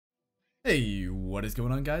Hey, what is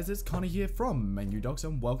going on guys? It's Connor here from MenuDocs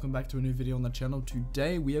and welcome back to a new video on the channel.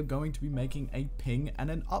 Today we are going to be making a ping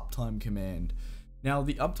and an uptime command. Now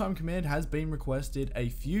the uptime command has been requested a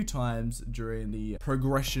few times during the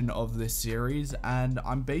progression of this series, and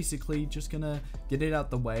I'm basically just gonna get it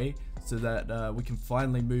out the way so that we can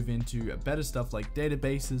finally move into better stuff like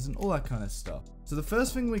databases and all that kind of stuff. So the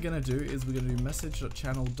first thing we're gonna do is we're gonna do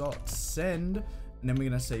message.channel.send. And then we're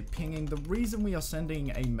going to say pinging. The reason we are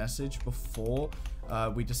sending a message before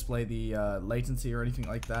we display the latency or anything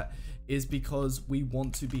like that is because we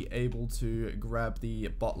want to be able to grab the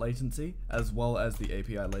bot latency as well as the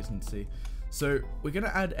API latency. So we're going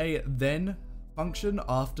to add a then function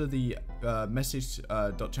after the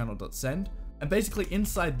message.channel.send. And basically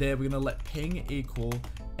inside there, we're going to let ping equal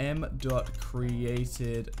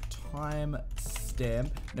m.created timestamp.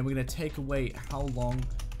 And then we're going to take away how long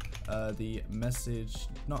the message,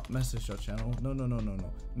 not message.channel, no,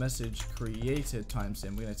 message created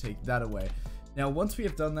timestamp. We're going to take that away. Now, once we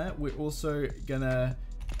have done that, we're also going to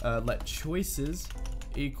let choices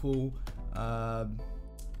equal,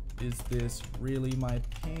 is this really my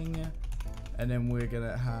ping? And then we're going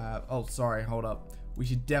to have, oh, sorry, hold up. We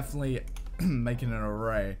should definitely make it an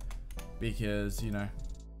array because, you know,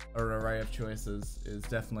 an array of choices is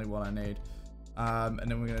definitely what I need. And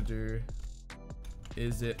then we're going to do,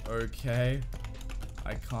 is it okay?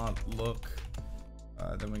 I can't look.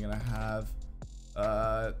 Then we're gonna have,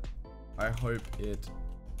 I hope it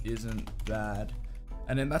isn't bad.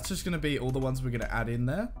 And then that's just gonna be all the ones we're gonna add in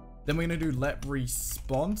there. Then we're gonna do let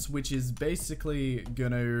response, which is basically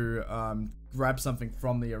gonna grab something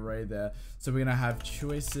from the array there. So we're gonna have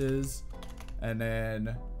choices and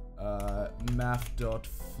then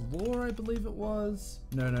math.floor, I believe it was.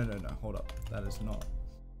 No, hold up. That is not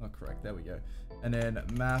correct. There we go. And then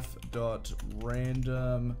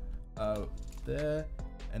math.random there,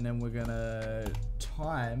 and then we're gonna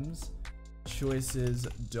times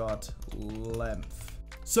choices.length.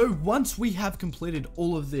 So once we have completed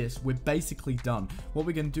all of this, we're basically done. What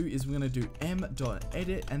we're gonna do is we're gonna do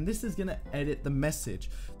m.edit, and this is gonna edit the message.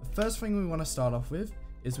 The first thing we want to start off with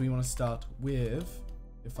is we want to start with,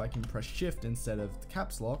 if I can press shift instead of the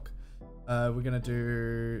caps lock, we're gonna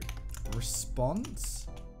do response.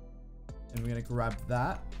 And we're gonna grab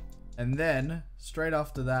that, and then straight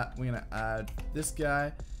after that we're gonna add this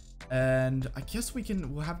guy, and I guess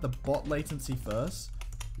we'll have the bot latency first,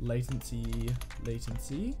 latency,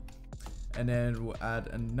 and then we'll add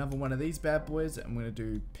another one of these bad boys, and we're gonna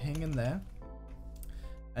do ping in there,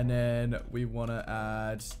 and then we want to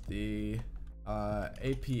add the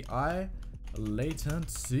API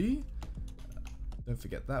latency, don't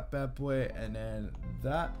forget that bad boy, and then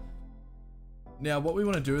that. Now, what we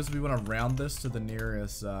want to do is we want to round this to the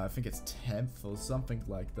nearest, I think it's 10th or something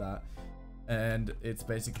like that. And it's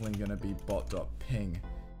basically going to be bot.ping.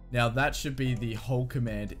 Now, that should be the whole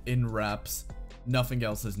command in wraps. Nothing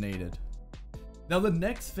else is needed. Now, the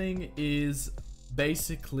next thing is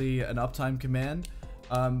basically an uptime command.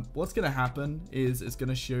 What's going to happen is it's going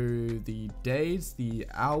to show the days, the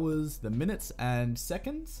hours, the minutes, and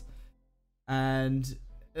seconds. And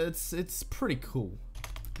it's pretty cool.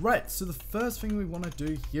 Right, so the first thing we want to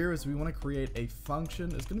do here is we want to create a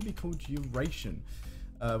function. It's going to be called duration.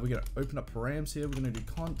 We're going to open up params here. We're going to do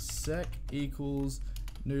const sec equals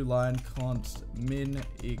new line const min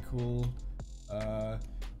equal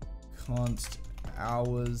const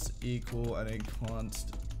hours equal, and then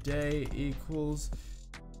const day equals.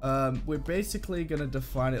 We're basically going to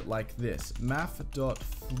define it like this: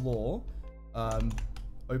 math.floor,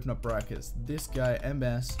 open up brackets, this guy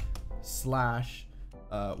ms slash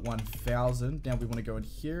 1000. Now we want to go in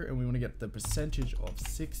here and we want to get the percentage of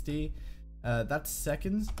 60. That's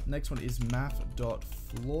seconds. Next one is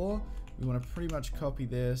math.floor. We want to pretty much copy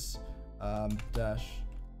this dash,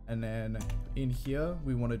 and then in here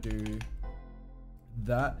we want to do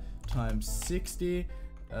that times 60.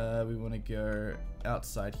 We want to go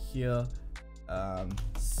outside here,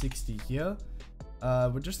 60 here.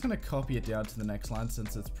 We're just going to copy it down to the next line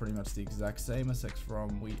since it's pretty much the exact same as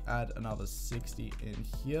from. We add another 60 in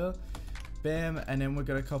here. Bam. And then we're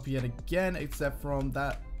going to copy it again, except from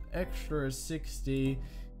that extra 60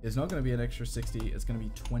 is not going to be an extra 60. It's going to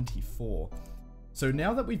be 24. So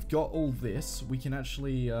now that we've got all this, we can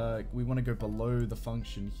actually, we want to go below the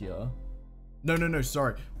function here. No,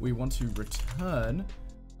 sorry. We want to return,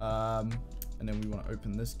 and then we want to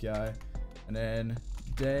open this guy, and then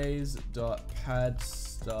days.pad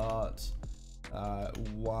start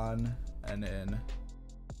 1 and then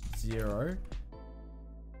 0,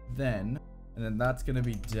 and then that's going to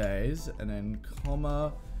be days, and then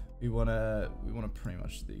comma, we want to pretty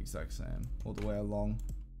much the exact same all the way along.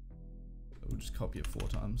 we'll just copy it 4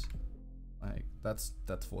 times. Like that's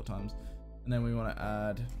 4 times. And then we want to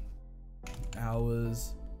add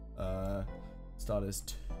hours, start as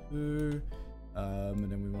 2,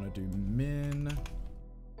 and then we want to do min,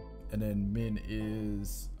 and then min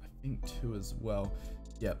is I think 2 as well.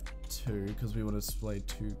 Yep, 2, because we want to display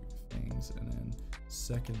 2 things, and then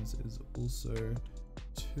seconds is also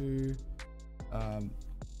 2. Probably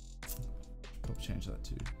change that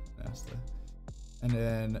to that's there. And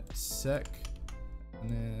then sec,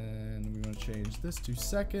 and then we want to change this to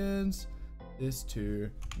seconds, this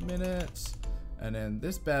to minutes, and then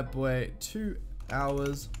this bad boy to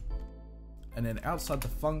hours. And then outside the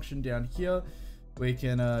function down here, we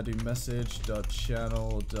can do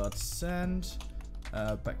message.channel.send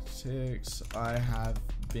backticks I have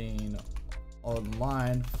been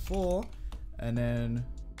online for, and then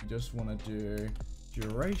we just want to do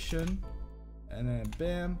duration, and then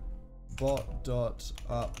bam,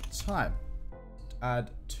 bot.uptime.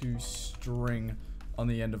 Add to string on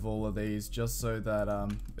the end of all of these, just so that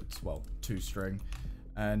it's, well, to string.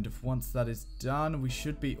 And if once that is done, we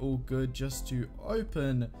should be all good just to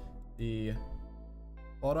open the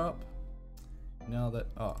bot up. Now that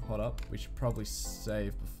hot up, we should probably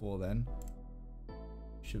save before then.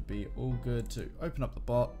 Should be all good to open up the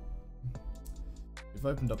bot. We've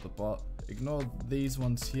opened up the bot. Ignore these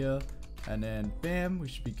ones here, and then bam, we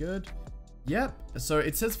should be good. Yep, so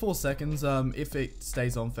it says 4 seconds. If it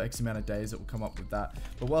stays on for X amount of days, it will come up with that.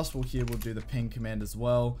 But whilst we're here, we'll do the ping command as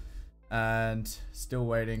well. And still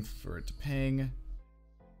waiting for it to ping.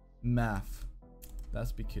 Math.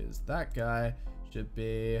 That's because that guy should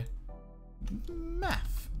be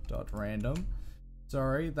math.random.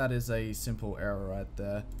 Sorry, that is a simple error right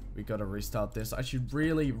there. We gotta restart this. I should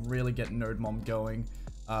really get NodeMom going.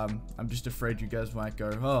 I'm just afraid you guys might go,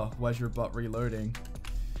 oh, why's your bot reloading?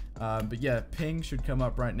 But yeah, ping should come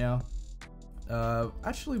up right now.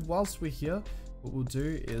 Actually, whilst we're here, what we'll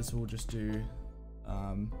do is we'll just do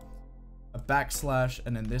a backslash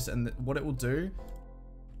and then this, and what it will do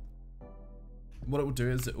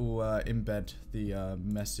is it will embed the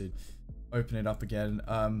message, open it up again.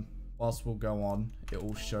 Whilst we'll go on, it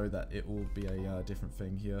will show that it will be a different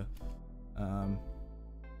thing here.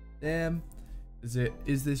 Damn,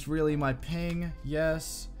 is this really my ping?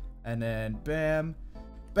 Yes, and then bam,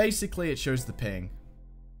 basically it shows the ping.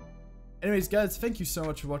 Anyways guys, thank you so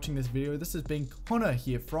much for watching this video. This has been Connor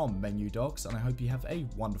here from MenuDocs, and I hope you have a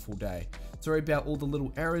wonderful day. Sorry about all the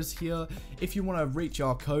little errors here. If you want to reach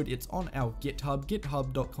our code, it's on our GitHub,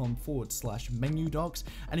 github.com/MenuDocs.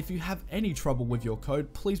 And if you have any trouble with your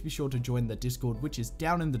code, please be sure to join the Discord, which is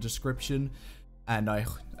down in the description. And I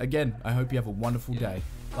hope you have a wonderful day.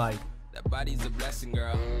 Bye. That body's a blessing,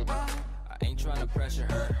 girl. I ain't trying to pressure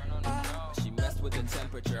her. She messed with the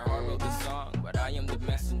temperature. I wrote the song, but I am the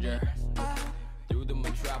messenger. Through the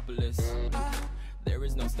metropolis, there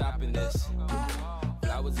is no stopping this.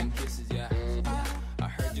 Flowers and kisses, yeah. I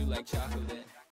heard you like chocolate.